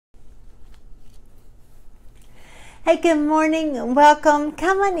Hey, good morning. Welcome.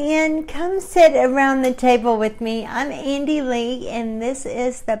 Come on in. Come sit around the table with me. I'm Andy Lee, and this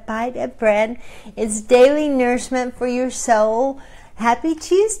is The Bite of Bread. It's daily nourishment for your soul. Happy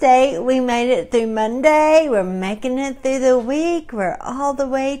Tuesday. We made it through Monday. We're making it through the week. We're all the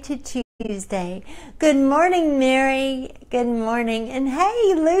way to Tuesday. Good morning, Mary. Good morning. And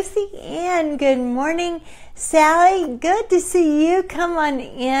hey, Lucy Ann. Good morning. Sally, good to see you. Come on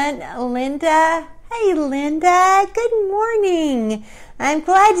in. Linda. Hey, Linda. Good morning. I'm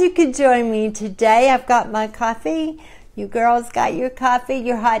glad you could join me today. I've got my coffee. You girls got your coffee,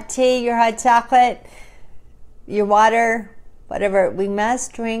 your hot tea, your hot chocolate, your water, whatever. We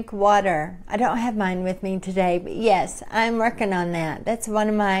must drink water. I don't have mine with me today, but yes, I'm working on that. That's one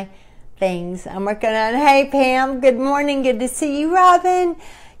of my things I'm working on. Hey, Pam. Good morning. Good to see you, Robin.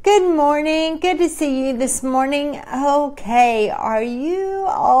 Good morning. Good to see you this morning. Okay, are you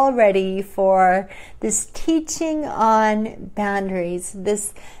all ready for this teaching on boundaries?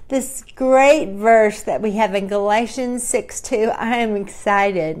 This great verse that we have in Galatians 6:2. I am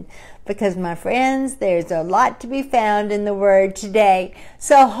excited because, my friends, there's a lot to be found in the Word today.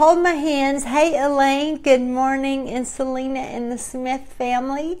 So hold my hands. Hey, Elaine. Good morning. And Selena and the Smith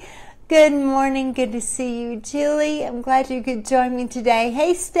family. Good morning. Good to see you. Julie, I'm glad you could join me today.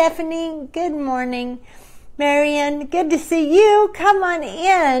 Hey, Stephanie. Good morning. Marion, good to see you. Come on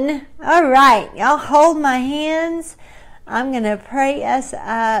in. All right. Y'all hold my hands. I'm going to pray us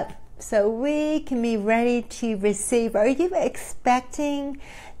up so we can be ready to receive. Are you expecting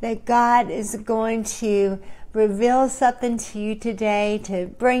that God is going to reveal something to you today, to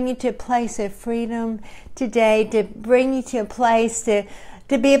bring you to a place of freedom today, to bring you to a place to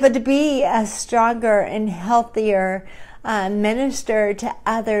be able to be a stronger and healthier minister to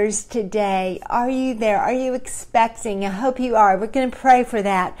others today? Are you there? Are you expecting? I hope you are. We're going to pray for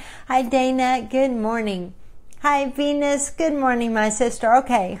that. Hi, Dana. Good morning. Hi, Venus. Good morning, my sister.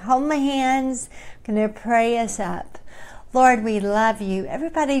 Okay, hold my hands. I'm going to pray us up. Lord, we love you.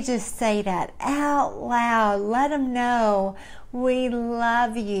 Everybody just say that out loud. Let them know we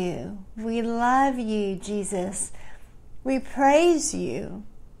love you. We love you, Jesus. We praise you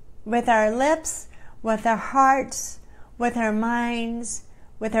with our lips, with our hearts, with our minds,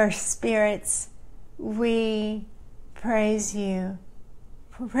 with our spirits. We praise you.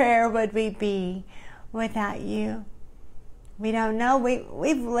 Where would we be without you? We don't know.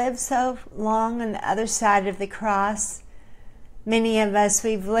 We've lived so long on the other side of the cross. Many of us,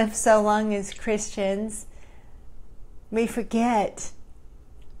 we've lived so long as Christians. We forget.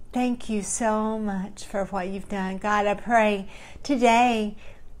 Thank you so much for what you've done. God, I pray today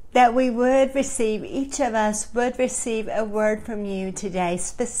that we would receive, each of us would receive a word from you today,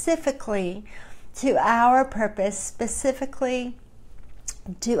 specifically to our purpose, specifically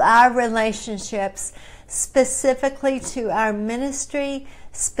to our relationships, specifically to our ministry,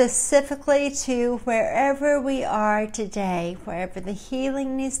 specifically to wherever we are today, wherever the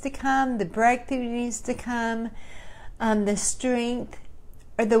healing needs to come, the breakthrough needs to come, the strength,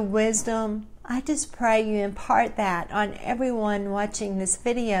 or the wisdom. I just pray you impart that on everyone watching this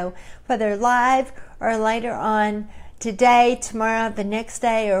video, whether live or later on today, tomorrow, the next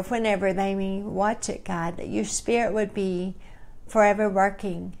day, or whenever they may watch it, God, that your Spirit would be forever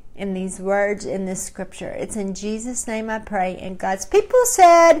working in these words in this scripture. It's in Jesus' name I pray. And God's people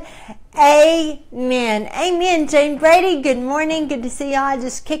said, amen. Amen. Jane Brady, good morning. Good to see y'all. I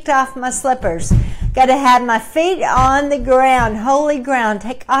just kicked off my slippers. Got to have my feet on the ground, holy ground.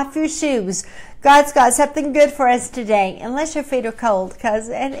 Take off your shoes. God's got something good for us today, unless your feet are cold,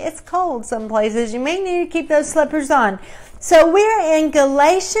 and it's cold some places. You may need to keep those slippers on. So we're in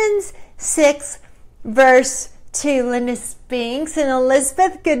Galatians 6, verse 2. Linda Spinks and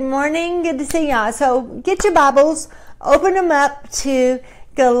Elizabeth, good morning. Good to see y'all. So get your Bibles, open them up to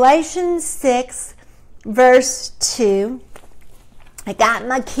Galatians 6, verse 2. I got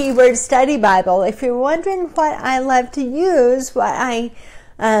my keyword study Bible. If you're wondering what I love to use, what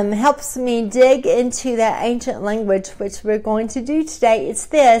helps me dig into that ancient language, which we're going to do today, it's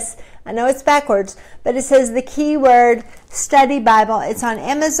this. I know it's backwards, but it says the keyword study Bible. It's on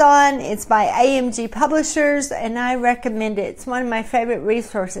Amazon. It's by AMG Publishers, and I recommend it. It's one of my favorite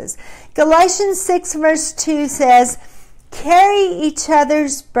resources. Galatians 6, verse 2 says, carry each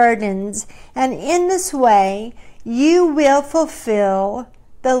other's burdens, and in this way you will fulfill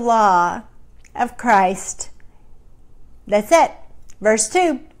the law of Christ. That's it. Verse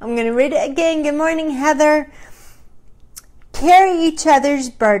 2. I'm going to read it again. Good morning, Heather. Carry each other's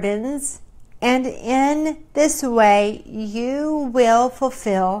burdens, and in this way you will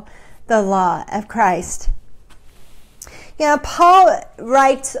fulfill the law of Christ. You know, Paul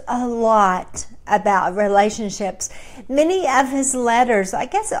writes a lot about relationships. Many of his letters, I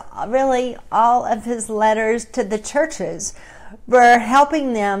guess really all of his letters to the churches, were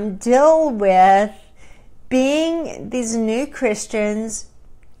helping them deal with being these new Christians,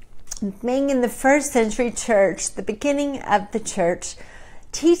 being in the first century church, the beginning of the church,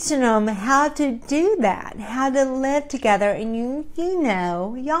 teaching them how to do that, how to live together. And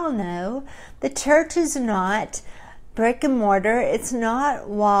y'all know, the church is not brick and mortar. It's not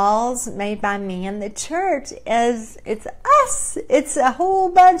walls made by man. The church it's us. It's a whole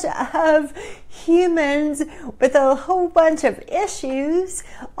bunch of humans with a whole bunch of issues,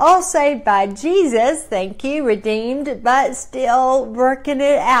 all saved by Jesus, thank you, redeemed, but still working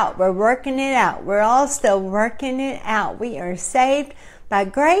it out. We're working it out. We're all still working it out. We are saved by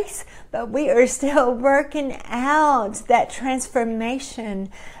grace, but we are still working out that transformation,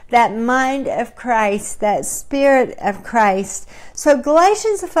 that mind of Christ, that spirit of Christ. So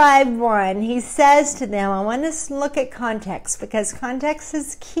Galatians 5:1, he says to them, I want us to look at context because context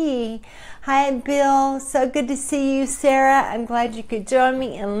is key. Hi, Bill. So good to see you. Sarah, I'm glad you could join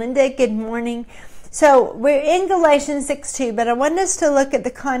me. And Linda, good morning. So we're in Galatians 6:2, but I want us to look at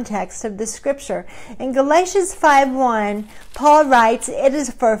the context of the scripture. In Galatians 5:1, Paul writes, it is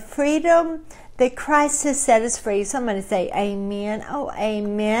for freedom that Christ has set us free. Somebody say amen. Oh,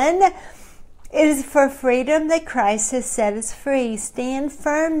 amen. It is for freedom that Christ has set us free. Stand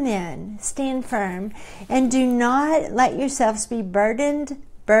firm then. Stand firm. And do not let yourselves be burdened.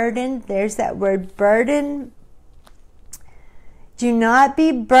 There's that word, burden. Do not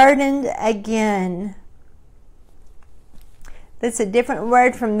be burdened again. That's a different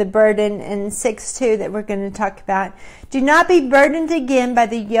word from the burden in 6:2 that we're going to talk about. Do not be burdened again by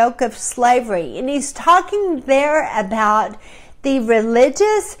the yoke of slavery. And he's talking there about the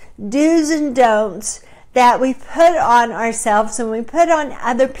religious do's and don'ts that we put on ourselves and we put on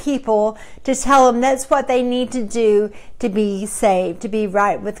other people to tell them that's what they need to do to be saved, to be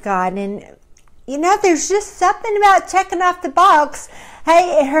right with God. And there's just something about checking off the box.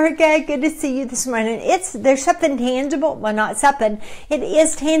 Hey, Erica, good to see you this morning. There's something tangible. Well, not something. It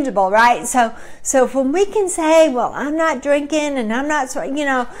is tangible, right? So when we can say, well, I'm not drinking and I'm not,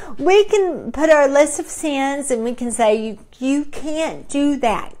 we can put our list of sins and we can say, you can't do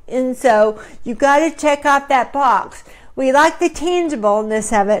that. And so you got to check off that box. We like the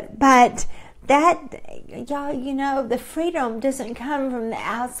tangibleness of it, but y'all, the freedom doesn't come from the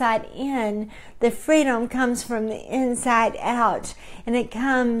outside in. The freedom comes from the inside out. And it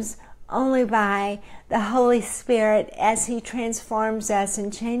comes only by the Holy Spirit as he transforms us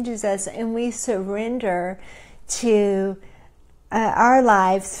and changes us. And we surrender to our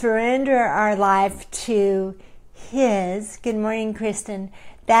life, surrender our life to his. Good morning, Kristen.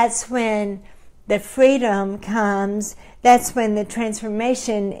 That's when the freedom comes. That's when the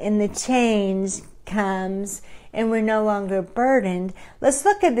transformation and the change comes, and we're no longer burdened. Let's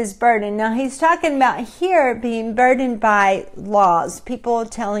look at this burden. Now, he's talking about here being burdened by laws, people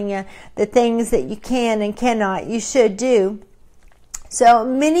telling you the things that you can and cannot, you should do. So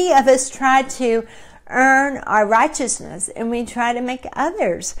many of us try to earn our righteousness, and we try to make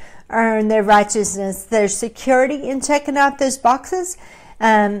others earn their righteousness. There's security in checking off those boxes.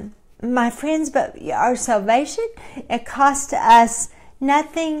 My friends, but our salvation, it cost us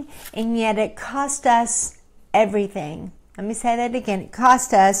nothing, and yet it cost us everything. Let me say that again. It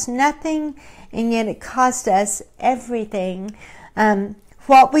cost us nothing, and yet it cost us everything.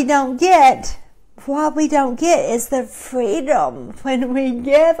 What we don't get is the freedom. When we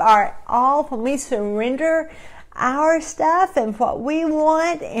give our all, when we surrender our stuff and what we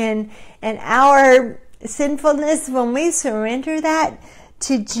want and our sinfulness, when we surrender that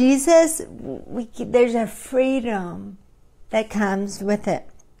to Jesus, there's a freedom that comes with it.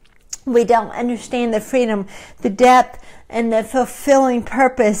 We don't understand the freedom, the depth, and the fulfilling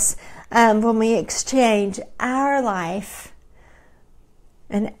purpose when we exchange our life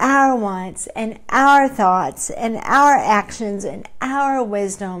and our wants and our thoughts and our actions and our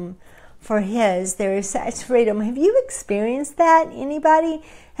wisdom for his. There is such freedom. Have you experienced that? Anybody?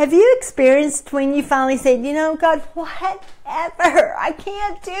 Have you experienced when you finally said, God, whatever, I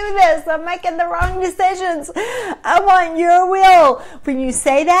can't do this. I'm making the wrong decisions. I want your will. When you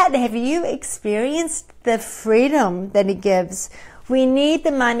say that, have you experienced the freedom that he gives? We need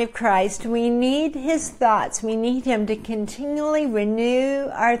the mind of Christ. We need his thoughts. We need him to continually renew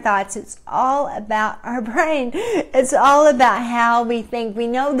our thoughts. It's all about our brain. It's all about how we think. We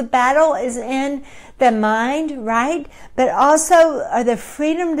know the battle is in the mind, right? But also the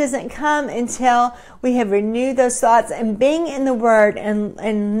freedom doesn't come until we have renewed those thoughts. And being in the Word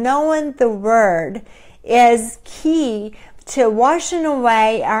and knowing the Word is key to washing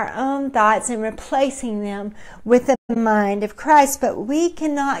away our own thoughts and replacing them with the mind of Christ. But we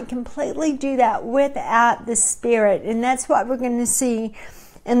cannot completely do that without the Spirit. And that's what we're going to see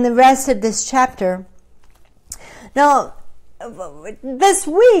in the rest of this chapter. Now, this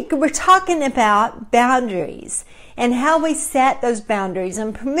week we're talking about boundaries and how we set those boundaries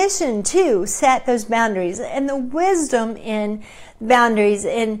and permission to set those boundaries and the wisdom in boundaries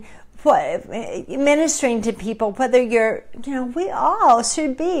and what ministering to people, whether you're, we all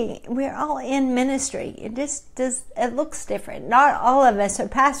should be, we're all in ministry. It looks different. Not all of us are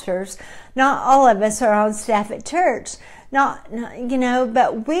pastors. Not all of us are on staff at church.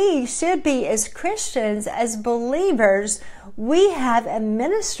 But we should be, as Christians, as believers, we have a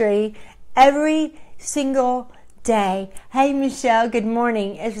ministry every single day. Hey, Michelle, good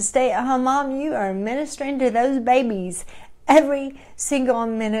morning. As a stay-at-home mom, you are ministering to those babies every single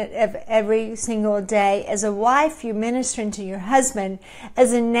minute of every single day. As a wife, you're ministering to your husband.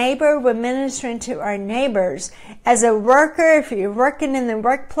 As a neighbor, we're ministering to our neighbors. As a worker, if you're working in the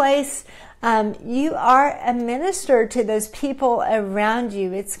workplace, you are a minister to those people around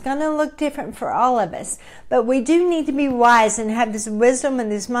you. It's going to look different for all of us. But we do need to be wise and have this wisdom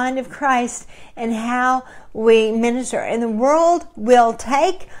and this mind of Christ in how we minister. And the world will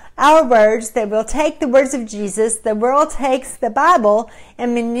take our words, they will take the words of Jesus. The world takes the Bible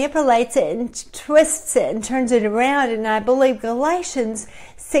and manipulates it and twists it and turns it around. And I believe Galatians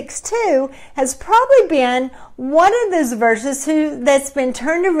 6:2 has probably been one of those verses that's been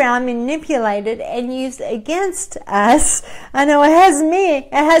turned around, manipulated, and used against us. I know it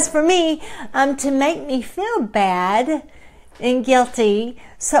has for me, to make me feel bad and guilty.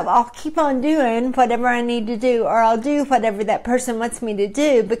 So I'll keep on doing whatever I need to do, or I'll do whatever that person wants me to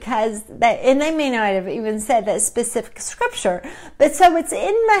do, because and they may not have even said that specific scripture. But so it's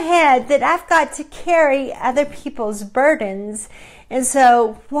in my head that I've got to carry other people's burdens. And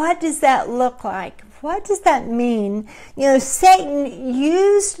so what does that look like? What does that mean? Satan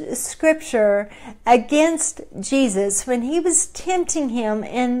used scripture against Jesus when he was tempting him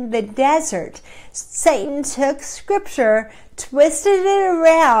in the desert. Satan took scripture, twisted it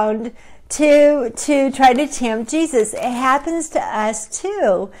around to try to tempt Jesus. It happens to us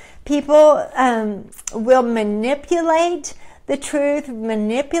too. People will manipulate the truth,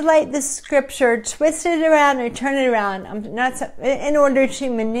 manipulate the scripture, twist it around or turn it around in order to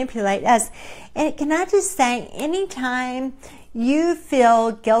manipulate us. And can I just say, anytime you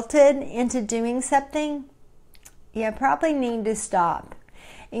feel guilted into doing something, you probably need to stop.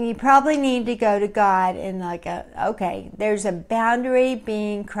 And you probably need to go to God and okay, there's a boundary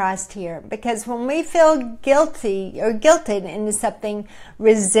being crossed here. Because when we feel guilty or guilted into something,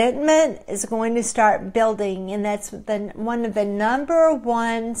 resentment is going to start building. And that's one of the number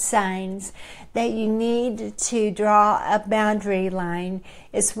one signs that you need to draw a boundary line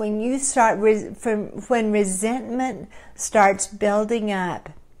is when you start, when resentment starts building up.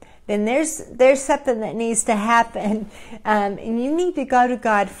 Then there's something that needs to happen, and you need to go to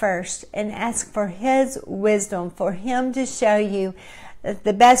God first and ask for His wisdom, for Him to show you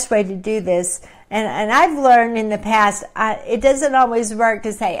the best way to do this. And I've learned in the past, it doesn't always work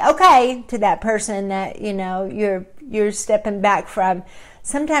to say okay to that person that you're stepping back from.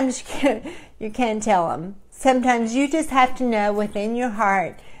 Sometimes you can't tell them. Sometimes you just have to know within your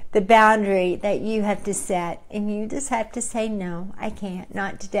heart the boundary that you have to set, and you just have to say, no, I can't,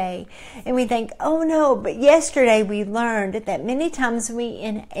 not today. And we think, oh no, but yesterday we learned that many times we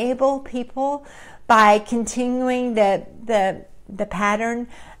enable people by continuing the pattern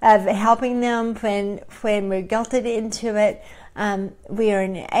of helping them when we're guilted into it. We are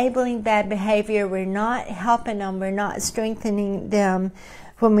enabling bad behavior. We're not helping them. We're not strengthening them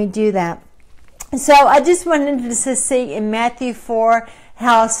when we do that. So I just wanted to see in Matthew 4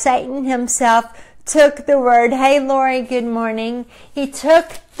 how Satan himself took the word. Hey, Lori, good morning. He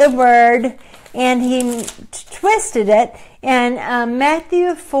took the word and he twisted it. And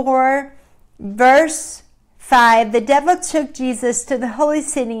Matthew 4, verse 5, the devil took Jesus to the holy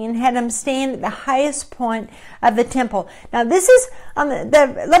city and had him stand at the highest point of the temple. Now, this is,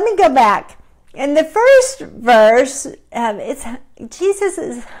 let me go back. In the first verse, Jesus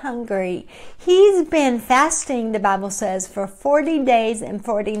is hungry. He's been fasting, the Bible says, for 40 days and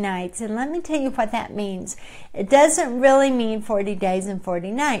 40 nights. And let me tell you what that means. It doesn't really mean 40 days and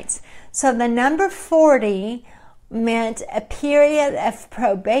 40 nights. So the number 40 meant a period of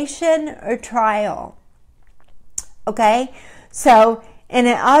probation or trial. Okay? So, and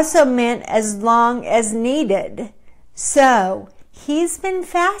it also meant as long as needed. So, he's been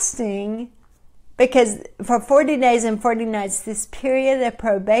fasting because for 40 days and 40 nights, this period of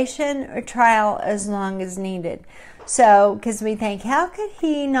probation or trial as long as needed. So, because we think, how could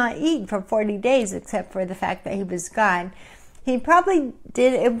he not eat for 40 days except for the fact that he was God? He probably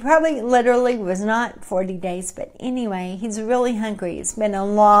did. It probably literally was not 40 days, but anyway, he's really hungry. It's been a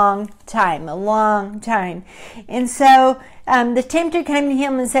long time. And so the tempter came to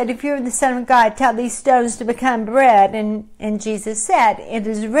him and said, if you're the Son of God, tell these stones to become bread. And Jesus said, it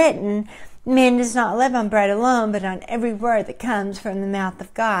is written, man does not live on bread alone, but on every word that comes from the mouth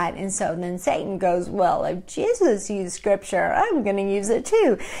of God. And so then Satan goes, well, if Jesus used scripture, I'm going to use it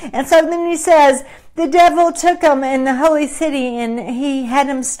too. And so then he says, the devil took him in the holy city and he had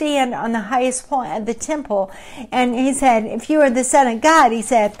him stand on the highest point of the temple. And he said, if you are the Son of God, he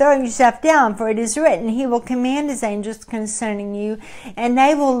said, throw yourself down, for it is written, he will command his angels concerning you, and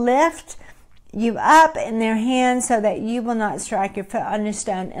they will lift you up in their hands so that you will not strike your foot on a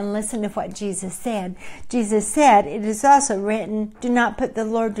stone. And listen to what Jesus said. Jesus said, it is also written, do not put the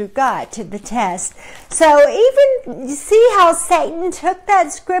Lord your God to the test. So even, you see how Satan took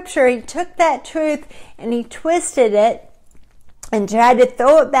that scripture, he took that truth and he twisted it and tried to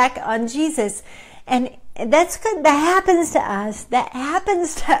throw it back on Jesus. And that's good. That happens to us. That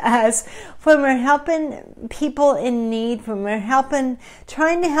happens to us when we're helping people in need, when we're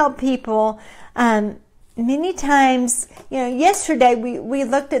trying to help people. Many times, yesterday we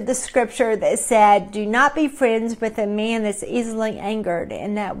looked at the scripture that said, do not be friends with a man that's easily angered.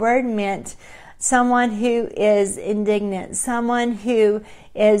 And that word meant someone who is indignant, someone who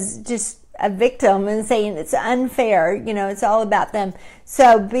is just a victim and saying it's unfair, it's all about them.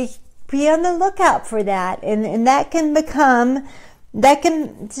 So be on the lookout for that. And that can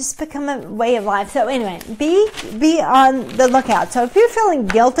just become a way of life. So anyway, be on the lookout. So if you're feeling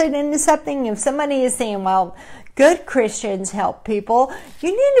guilted into something, if somebody is saying, well, good Christians help people,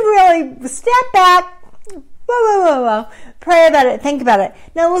 you need to really step back, whoa, pray about it, think about it.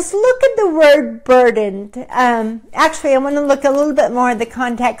 Now let's look at the word burdened. Actually, I want to look a little bit more at the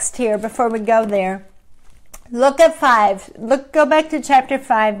context here before we go there. Look at 5. Go back to chapter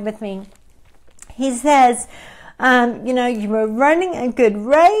 5 with me. He says, you were running a good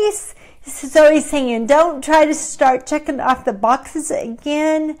race. So he's saying, don't try to start checking off the boxes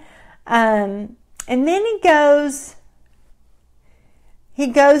again. And then he goes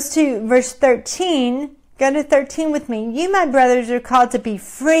to verse 13. Go to 13 with me. You, my brothers, are called to be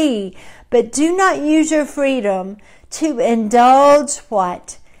free, but do not use your freedom to indulge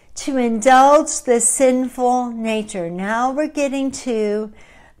what? To indulge the sinful nature. Now we're getting to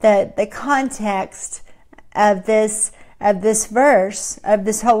the context of this verse, of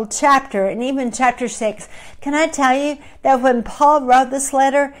this whole chapter, and even chapter 6. Can I tell you that when Paul wrote this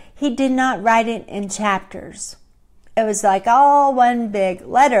letter, he did not write it in chapters. It was like all one big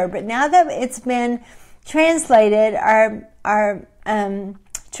letter. But now that it's been translated, our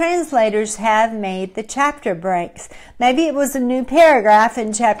translators have made the chapter breaks. Maybe it was a new paragraph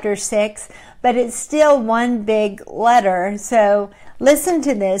in chapter 6, but it's still one big letter. So listen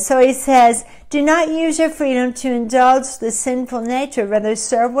to this. So he says, do not use your freedom to indulge the sinful nature. Rather,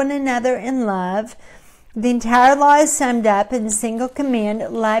 serve one another in love. The entire law is summed up in a single command: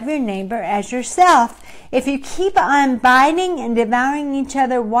 love your neighbor as yourself. If you keep on biting and devouring each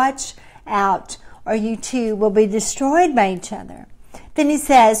other, watch out, or you too will be destroyed by each other. Then he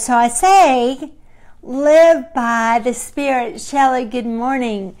says, so I say, live by the Spirit. Shelley, good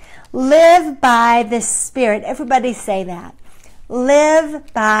morning. Live by the Spirit. Everybody say that.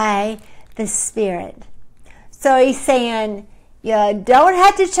 Live by the Spirit. So he's saying, you don't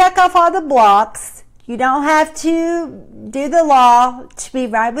have to check off all the blocks. You don't have to do the law to be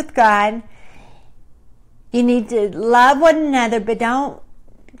right with God. You need to love one another, but don't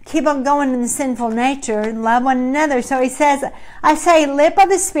keep on going in the sinful nature. Love one another. So he says, I say, live by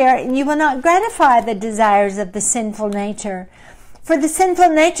the Spirit, and you will not gratify the desires of the sinful nature. For the sinful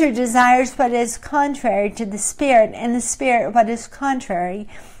nature desires what is contrary to the Spirit, and the Spirit what is contrary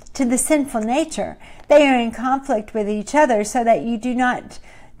to the sinful nature. They are in conflict with each other, so that you do not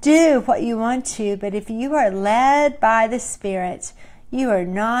do what you want to. But if you are led by the Spirit, you are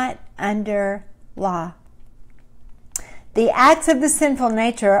not under law. The acts of the sinful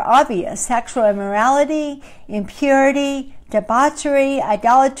nature are obvious: sexual immorality, impurity, debauchery,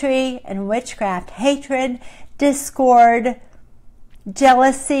 idolatry, and witchcraft, hatred, discord,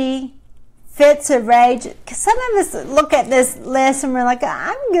 jealousy, fits of rage. Some of us look at this list and we're like,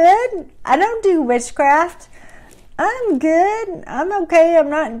 I'm good. I don't do witchcraft. I'm good. I'm okay. I'm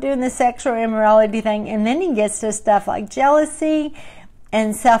not doing the sexual immorality thing. And then he gets to stuff like jealousy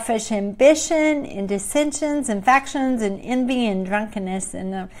and selfish ambition and dissensions and factions and envy and drunkenness.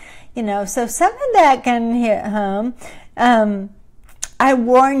 And, so some of that can hit home. I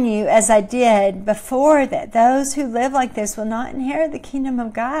warn you, as I did before, that those who live like this will not inherit the kingdom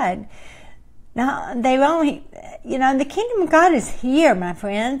of God. Now, they only, the kingdom of God is here, my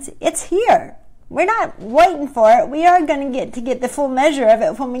friends. It's here. We're not waiting for it. We are going to get the full measure of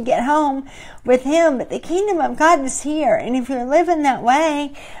it when we get home with Him. But the kingdom of God is here. And if you're living that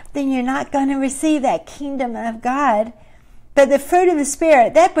way, then you're not going to receive that kingdom of God. But the fruit of the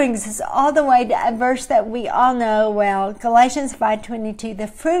Spirit, that brings us all the way to a verse that we all know well. Galatians 5:22, the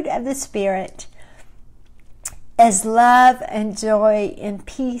fruit of the Spirit is love and joy and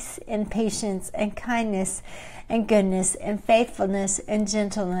peace and patience and kindness and goodness and faithfulness and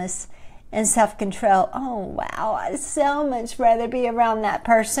gentleness and self-control. Oh, wow. I'd so much rather be around that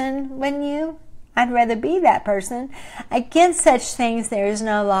person, wouldn't you? I'd rather be that person. Against such things there is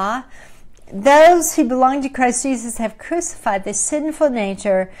no law. Those who belong to Christ Jesus have crucified the sinful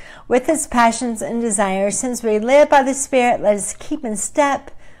nature with its passions and desires. Since we live by the Spirit, let us keep in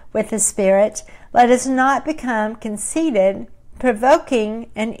step with the Spirit. Let us not become conceited, provoking,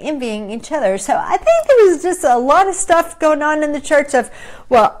 and envying each other. So I think there was just a lot of stuff going on in the church of,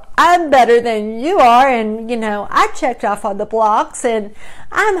 well, I'm better than you are, and, I checked off all the blocks, and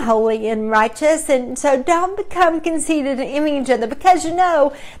I'm holy and righteous, and so don't become conceited and envying each other, because you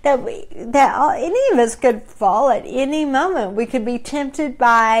know that any of us could fall at any moment. We could be tempted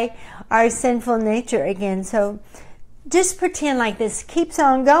by our sinful nature again. So just pretend like this keeps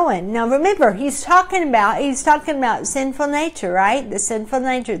on going. Now remember, he's talking about sinful nature, right? The sinful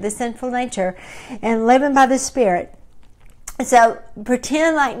nature, and living by the Spirit. So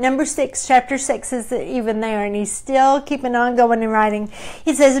pretend like chapter 6 is even there, and he's still keeping on going and writing.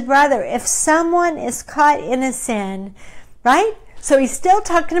 He says, brother, if someone is caught in a sin, right? So he's still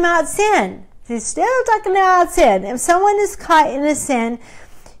talking about sin. If someone is caught in a sin,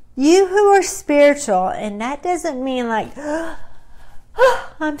 you who are spiritual, and that doesn't mean like,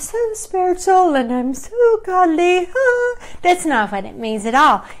 I'm so spiritual and I'm so godly. That's not what it means at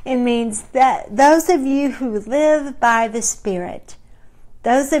all. It means that those of you who live by the Spirit,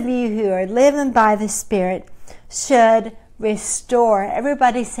 those of you who are living by the Spirit should restore.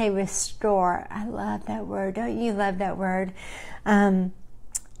 Everybody say restore. I love that word. Don't you love that word?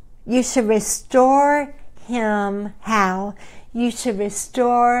 You should restore him. How? You should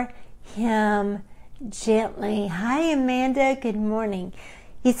restore him gently. Hi, Amanda. Good morning.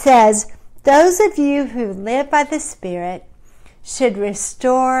 He says, those of you who live by the Spirit should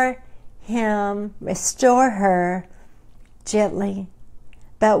restore him, restore her gently.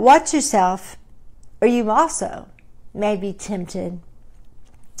 But watch yourself, or you also may be tempted.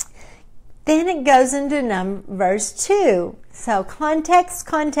 Then it goes into verse 2. So context.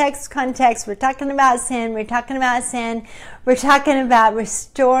 We're talking about sin. We're talking about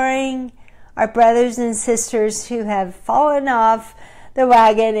restoring our brothers and sisters who have fallen off the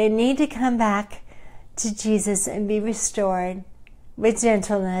wagon and need to come back to Jesus and be restored with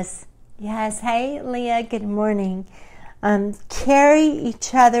gentleness. Yes. Hey, Leah. Good morning. Carry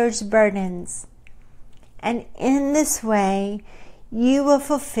each other's burdens. And in this way, you will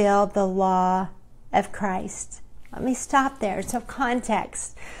fulfill the law of Christ. Let me stop there. So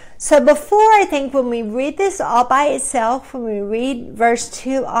context. So before, I think when we read this all by itself, when we read verse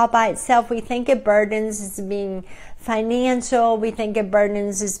 2 all by itself, we think of burdens as being financial. We think of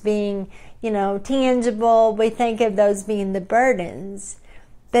burdens as being, tangible. We think of those being the burdens.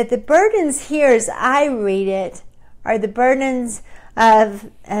 But the burdens here, as I read it, are the burdens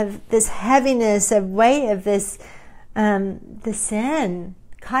of this heaviness, of weight of this, the sin,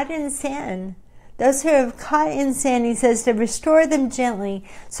 caught in sin. Those who are caught in sin, he says, to restore them gently.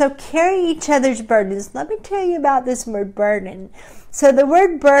 So carry each other's burdens. Let me tell you about this word burden. So the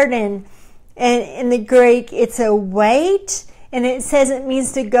word burden in the Greek, it's a weight, and it says it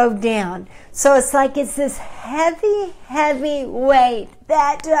means to go down. So it's like it's this heavy, heavy weight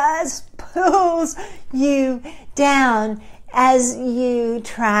that just pulls you down as you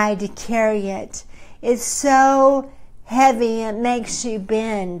try to carry it. It's so heavy, it makes you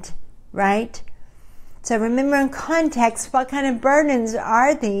bend, right? So remember, in context, what kind of burdens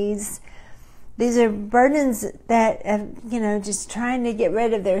are these? These are burdens that, just trying to get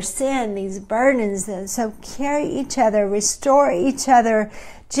rid of their sin, these burdens. So carry each other, restore each other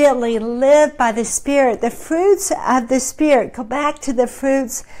gently, live by the Spirit. The fruits of the Spirit, go back to the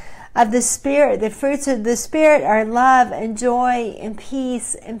fruits of the Spirit. The fruits of the Spirit are love and joy and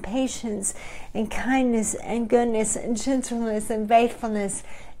peace and patience and kindness and goodness and gentleness and faithfulness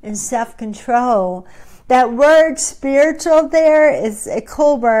and self-control. That word spiritual there is a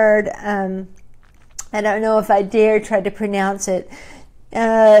cool word. I don't know if I dare try to pronounce it.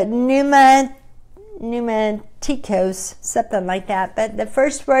 Pneumatos. pneumatikos, something like that. But the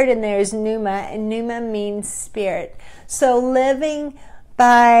first word in there is pneuma, and pneuma means spirit. So living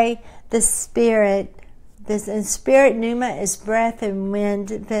by the Spirit, this and spirit, pneuma is breath and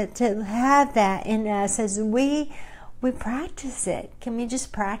wind, but to have that in us as we practice it. Can we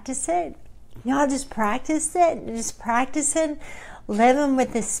just practice it? Y'all just practice it. Just practicing living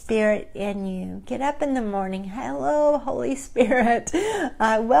with the Spirit in you. Get up in the morning. Hello, Holy Spirit.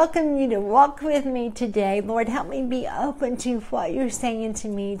 I welcome you to walk with me today. Lord, help me be open to what you're saying to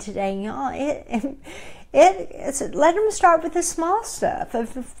me today. Y'all, let them start with the small stuff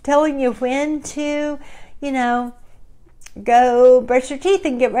of telling you when to, go brush your teeth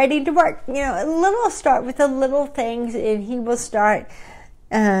and get ready to work. Start with the little things, and he will start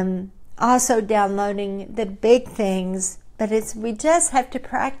also downloading the big things. But we just have to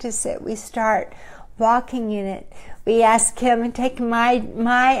practice it. We start walking in it. We ask him, take my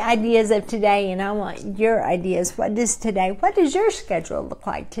ideas of today, and I want your ideas. What does your schedule look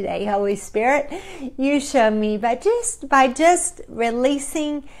like today, Holy Spirit? You show me by just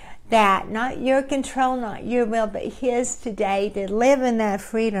releasing that, not your control, not your will, but his today, to live in that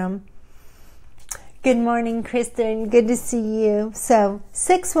freedom. Good morning, Kristen. Good to see you. So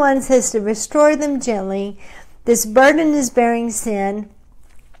 6:1 says to restore them gently. This burden is bearing sin.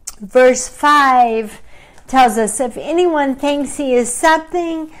 Verse 5 tells us, if anyone thinks he is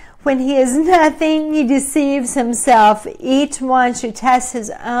something when he is nothing, he deceives himself. Each one should test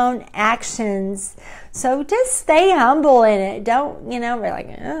his own actions. So just stay humble in it. Don't, we're like,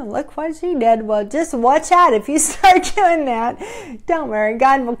 oh, look what you did. Well, just watch out if you start doing that. Don't worry,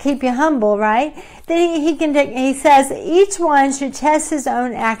 God will keep you humble, right? Then he says each one should test his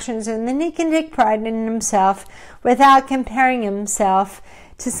own actions, and then he can take pride in himself without comparing himself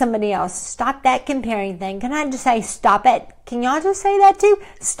to somebody else. Stop that comparing thing. Can I just say stop it? Can y'all just say that too?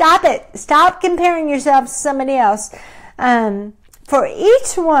 Stop it. Stop comparing yourself to somebody else. For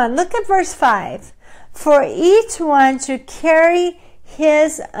each one, look at verse 5. For each one should carry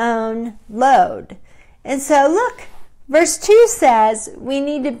his own load. And so look, verse 2 says we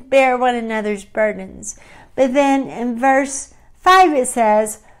need to bear one another's burdens. But then in verse 5 it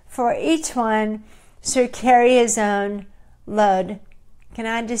says, for each one should carry his own load. Can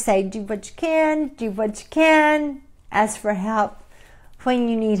I just say, do what you can, ask for help when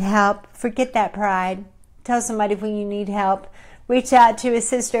you need help. Forget that pride. Tell somebody when you need help. Reach out to a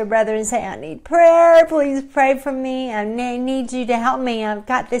sister or brother and say, I need prayer. Please pray for me. I need you to help me. I've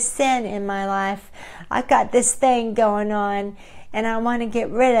got this sin in my life. I've got this thing going on, and I want to get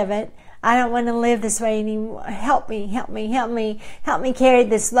rid of it. I don't want to live this way anymore. Help me carry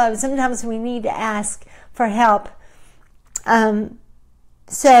this load. Sometimes we need to ask for help.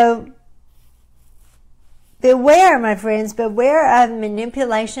 So beware, my friends, beware of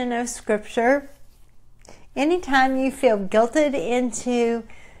manipulation of Scripture. Anytime you feel guilted into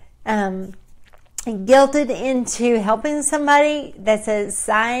helping somebody, that's a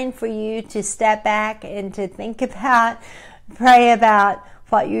sign for you to step back and to pray about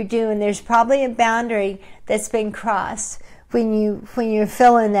what you're doing. There's probably a boundary that's been crossed when you're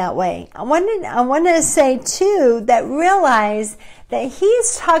feeling that way. I want to say too that realize that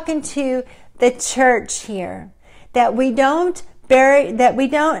he's talking to the church here, that we don't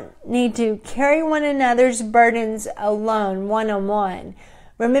need to carry one another's burdens alone, one-on-one.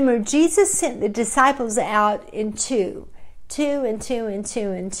 Remember, Jesus sent the disciples out in two. So I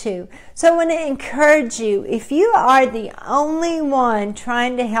want to encourage you, if you are the only one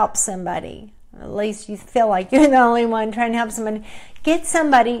trying to help somebody, at least you feel like you're the only one trying to help somebody,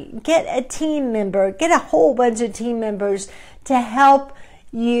 get a team member, get a whole bunch of team members to help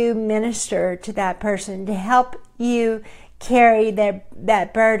you minister to that person, to help you carry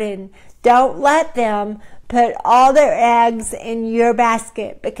that burden. Don't let them put all their eggs in your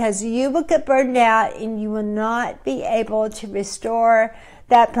basket, because you will get burned out and you will not be able to restore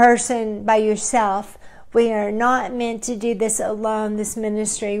that person by yourself. We are not meant to do this alone, this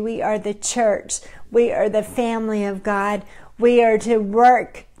ministry. We are the church. We are the family of God. We are to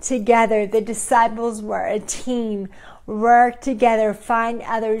work together. The disciples were a team. Work together. Find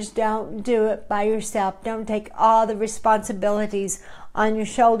others. Don't do it by yourself. Don't take all the responsibilities on your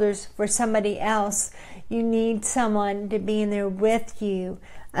shoulders for somebody else. You need someone to be in there with you.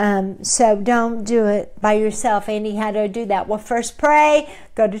 So don't do it by yourself. Andy, how do I do that? Well, first pray,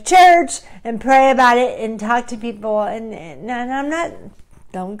 go to church and pray about it and talk to people. And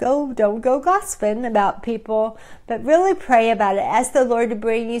don't go gossiping about people, but really pray about it. Ask the Lord to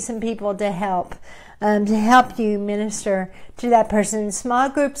bring you some people to help you minister to that person. Small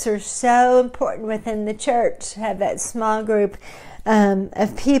groups are so important within the church. Have that small group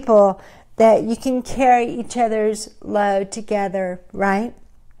of people that you can carry each other's load together, right?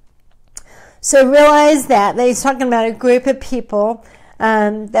 So realize that he's talking about a group of people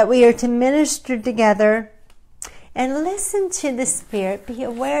that we are to minister together, and listen to the Spirit. Be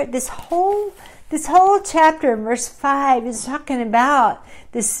aware. This whole chapter, verse 5, is talking about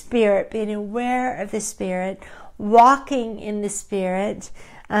the Spirit, being aware of the Spirit, walking in the Spirit.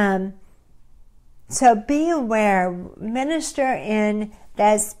 So be aware, minister in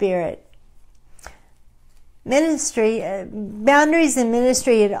that Spirit. Ministry, boundaries in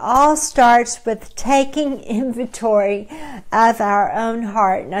ministry, it all starts with taking inventory of our own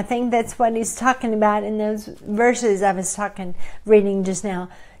heart. And I think that's what he's talking about in those verses I was reading just now.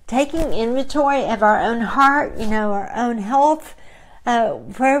 Taking inventory of our own heart, our own health,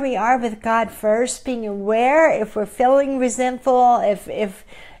 where we are with God first, being aware if we're feeling resentful, if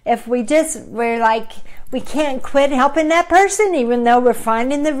we're like, we can't quit helping that person, even though we're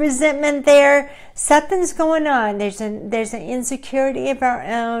finding the resentment there. Something's going on. There's an insecurity of our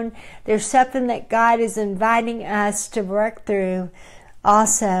own. There's something that God is inviting us to work through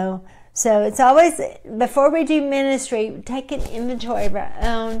also. So it's always, before we do ministry, take an inventory of our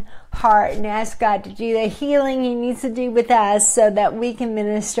own heart and ask God to do the healing He needs to do with us so that we can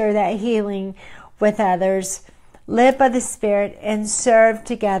minister that healing with others. Live by the Spirit and serve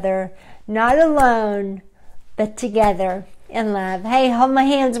together, not alone, but together in love. Hey, hold my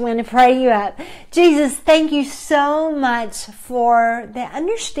hands. I'm going to pray you up. Jesus, thank you so much for the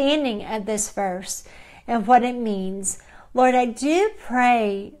understanding of this verse and what it means. Lord, I do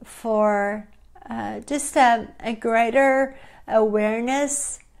pray for just a greater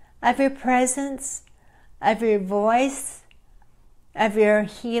awareness of your presence, of your voice, of your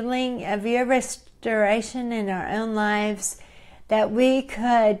healing, of your restoration in our own lives, that we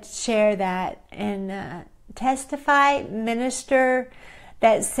could share that and testify, minister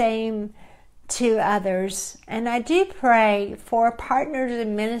that same to others. And I do pray for partners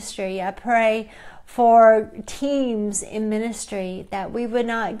in ministry. I pray for teams in ministry, that we would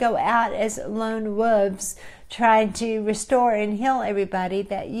not go out as lone wolves trying to restore and heal everybody,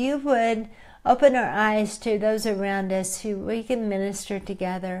 that you would open our eyes to those around us who we can minister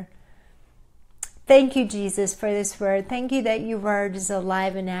together. Thank you, Jesus, for this word. Thank you that your word is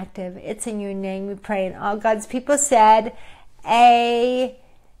alive and active. It's in your name we pray. And all God's people said, Amen.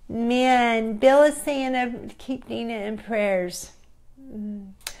 Bill is saying, keep Dina in prayers.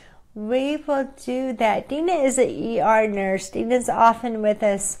 We will do that. Dina is an ER nurse. Dina's often with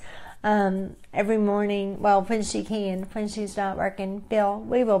us every morning. Well, when she can, when she's not working. Bill,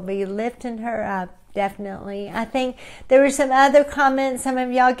 we will be lifting her up. Definitely. I think there were some other comments some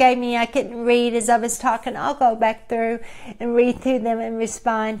of y'all gave me I couldn't read as I was talking. I'll go back through and read through them and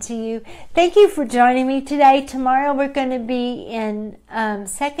respond to you. Thank you for joining me today. Tomorrow we're going to be in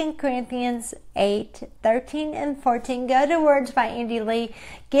 2 Corinthians 8, 13 and 14. Go to Words by Andy Lee.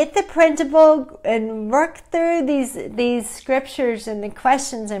 Get the printable and work through these scriptures and the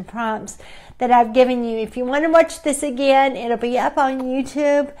questions and prompts that I've given you. If you want to watch this again, it'll be up on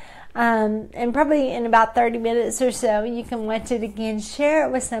YouTube. And probably in about 30 minutes or so, you can watch it again. Share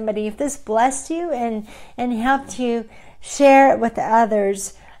it with somebody. If this blessed you and helped you, share it with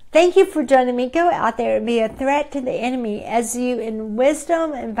others. Thank you for joining me. Go out there and be a threat to the enemy as you, in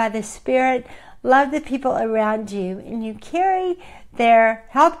wisdom and by the Spirit, love the people around you, and you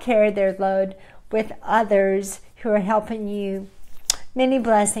help carry their load with others who are helping you. Many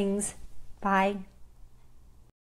blessings. Bye.